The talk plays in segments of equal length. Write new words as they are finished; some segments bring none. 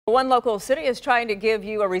One local city is trying to give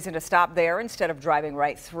you a reason to stop there instead of driving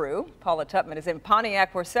right through. Paula Tutman is in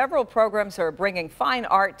Pontiac, where several programs are bringing fine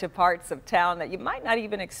art to parts of town that you might not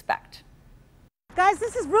even expect. Guys,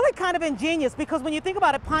 this is really kind of ingenious because when you think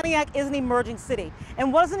about it, Pontiac is an emerging city.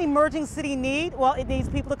 And what does an emerging city need? Well, it needs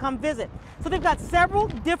people to come visit. So they've got several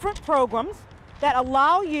different programs that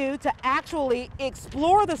allow you to actually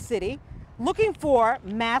explore the city, looking for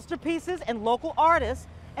masterpieces and local artists,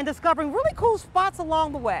 and discovering really cool spots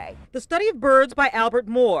along the way. The Study of Birds by Albert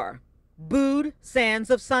Moore, Bood, Sands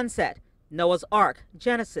of Sunset, Noah's Ark,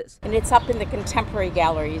 Genesis. And it's up in the contemporary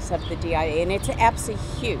galleries of the DIA, and it's absolutely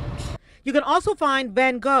huge. You can also find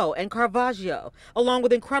Van Gogh and Caravaggio, along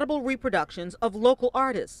with incredible reproductions of local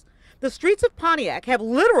artists. The streets of Pontiac have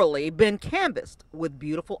literally been canvassed with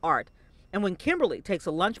beautiful art. And when Kimberly takes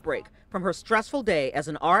a lunch break from her stressful day as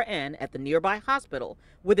an RN at the nearby hospital,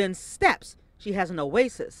 within steps, she has an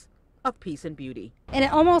oasis of peace and beauty. And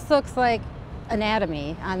it almost looks like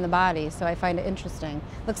anatomy on the body, so I find it interesting.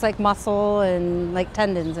 Looks like muscle and like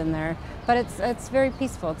tendons in there, but it's very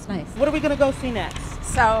peaceful. It's nice. What are we going to go see next?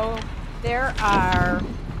 So there are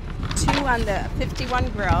 2 on the 51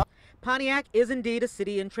 grill. Pontiac is indeed a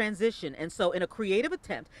city in transition, and so in a creative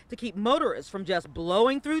attempt to keep motorists from just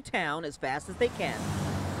blowing through town as fast as they can,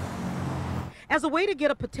 as a way to get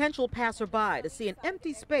a potential passerby to see an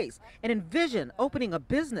empty space and envision opening a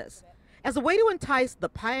business, as a way to entice the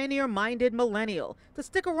pioneer-minded millennial to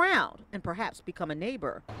stick around and perhaps become a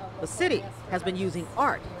neighbor, the city has been using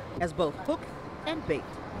art as both hook and bait.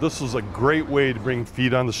 This is a great way to bring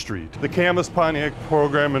feet on the street. The Canvas Pontiac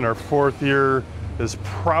program in our 4th year has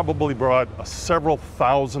probably brought several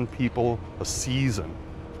thousand people a season.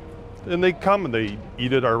 And they come and they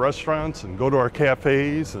eat at our restaurants and go to our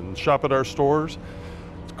cafes and shop at our stores.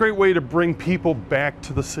 It's a great way to bring people back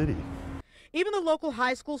to the city. Even the local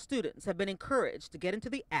high school students have been encouraged to get into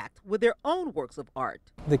the act with their own works of art.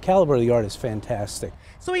 The caliber of the art is fantastic.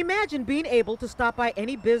 So imagine being able to stop by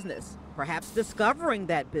any business, perhaps discovering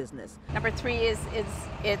that business. Number 3 is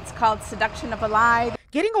it's called Seduction of a Lie.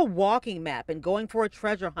 Getting a walking map and going for a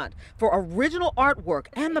treasure hunt for original artwork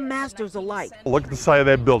and the masters alike. Look at the side of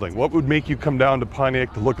that building. What would make you come down to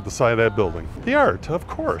Pontiac to look at the side of that building? The art, of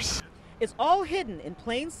course. It's all hidden in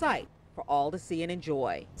plain sight for all to see and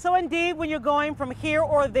enjoy. So indeed, when you're going from here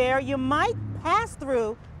or there, you might pass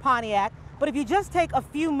through Pontiac, but if you just take a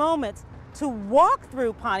few moments to walk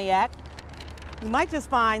through Pontiac, you might just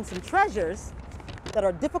find some treasures that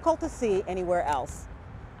are difficult to see anywhere else.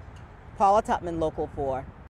 Paula Tutman, Local 4.